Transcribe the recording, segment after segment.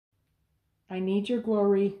I Need Your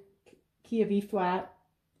Glory, key of E flat.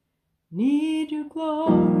 Need your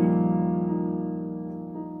glory,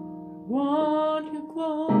 want your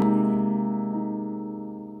glory,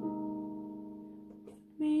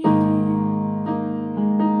 me.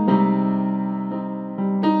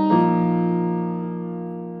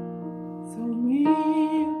 So me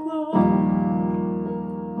your glory,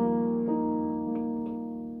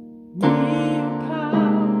 me your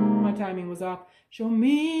power. My timing was off. Show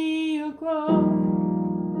me your glory.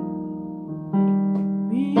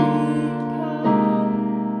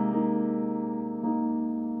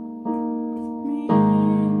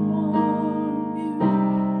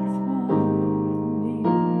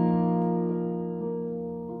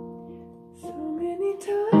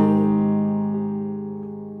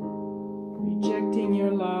 Rejecting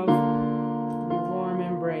your love, your warm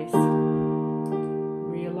embrace.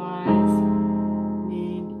 Realize,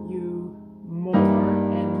 need you more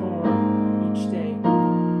and more each day.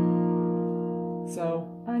 So,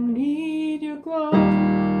 I need your glow.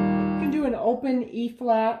 You can do an open E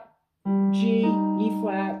flat, G, E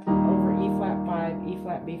flat, over E flat 5, E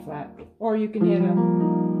flat, B flat. Or you can hit a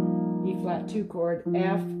E flat 2 chord,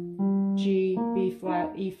 F, G, B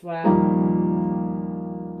flat, E flat.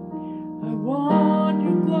 I want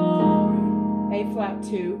your glory. A flat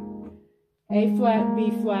 2, A flat,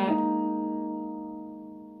 B flat,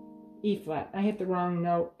 E flat. I hit the wrong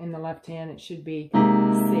note in the left hand. It should be C.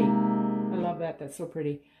 I love that. That's so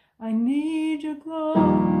pretty. I need your glory.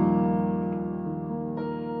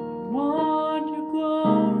 Want your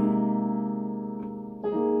glory.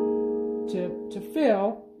 To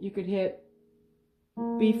fill, you could hit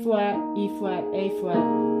B flat, E flat, A flat.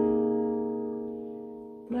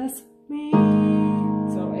 Bless me.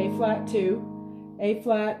 So A flat 2, A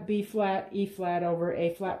flat, B flat, E flat over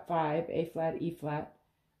A flat 5, A flat, E flat.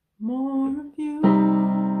 More of you.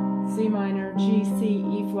 C minor, G, C,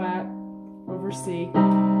 E flat over C.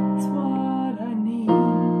 That's what I need.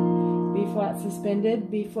 B flat suspended,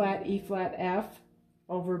 B flat, E flat, F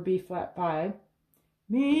over B flat 5.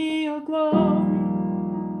 Me your glory.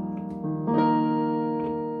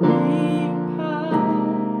 Me your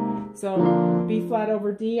power. So B flat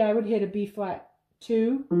over D, I would hit a B flat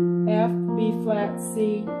 2, F, B flat,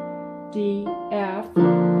 C, D, F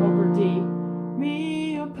over D.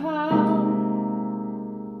 Me your power.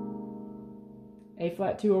 A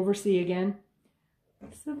flat 2 over C again.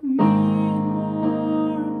 Of me,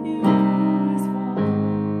 more of you is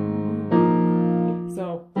fine.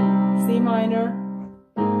 So C minor,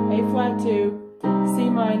 A flat 2, C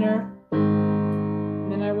minor,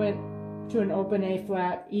 and then I went to an open A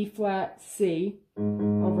flat, E flat, C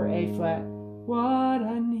over A flat. What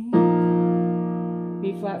I need.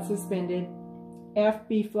 B flat suspended, F,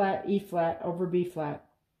 B flat, E flat over B flat.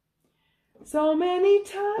 So many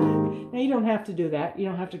times. Now you don't have to do that. You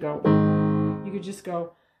don't have to go. You could just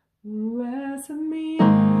go, less of me.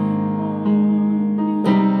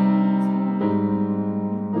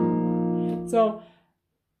 So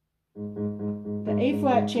the A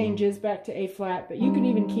flat changes back to A flat, but you can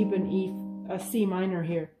even keep a C minor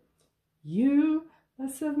here. You,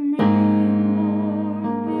 less of me.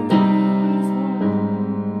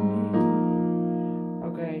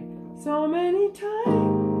 Okay, so many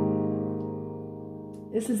times.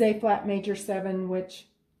 This is A flat major 7, which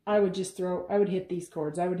I would just throw, I would hit these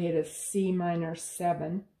chords. I would hit a C minor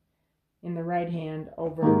 7 in the right hand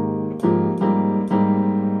over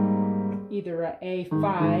either an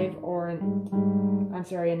A5 or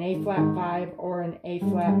an A flat 5 or an A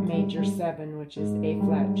flat major 7, which is A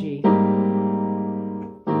flat G.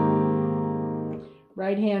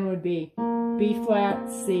 Right hand would be B flat,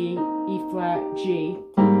 C, E flat, G.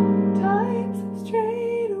 Times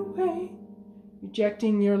straight away.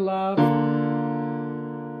 Rejecting your love.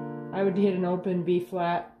 I would hit an open B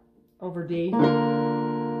flat over D.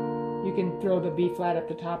 You can throw the B flat at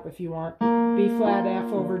the top if you want. B flat,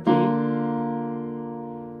 F over D.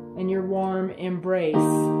 And your warm embrace.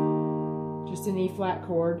 Just an E flat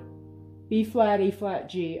chord. B flat, E flat,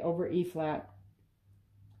 G over E flat.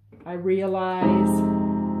 I realize.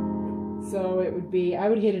 So it would be, I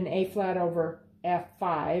would hit an A flat over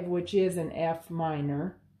F5, which is an F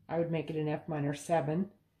minor. I would make it an F minor 7.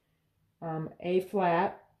 A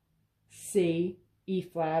flat, C, E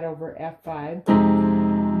flat over F5.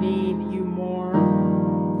 Need you more.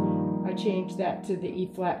 I changed that to the E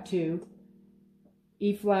flat 2.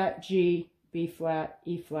 E flat, G, B flat,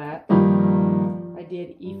 E flat. I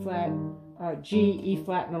did E flat, G, E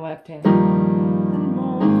flat in the left hand. And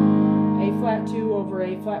more. A flat 2 over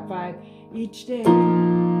A flat 5 each day.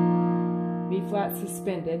 B flat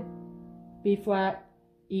suspended. B flat,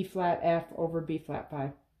 E flat, F over B flat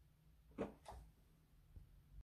 5.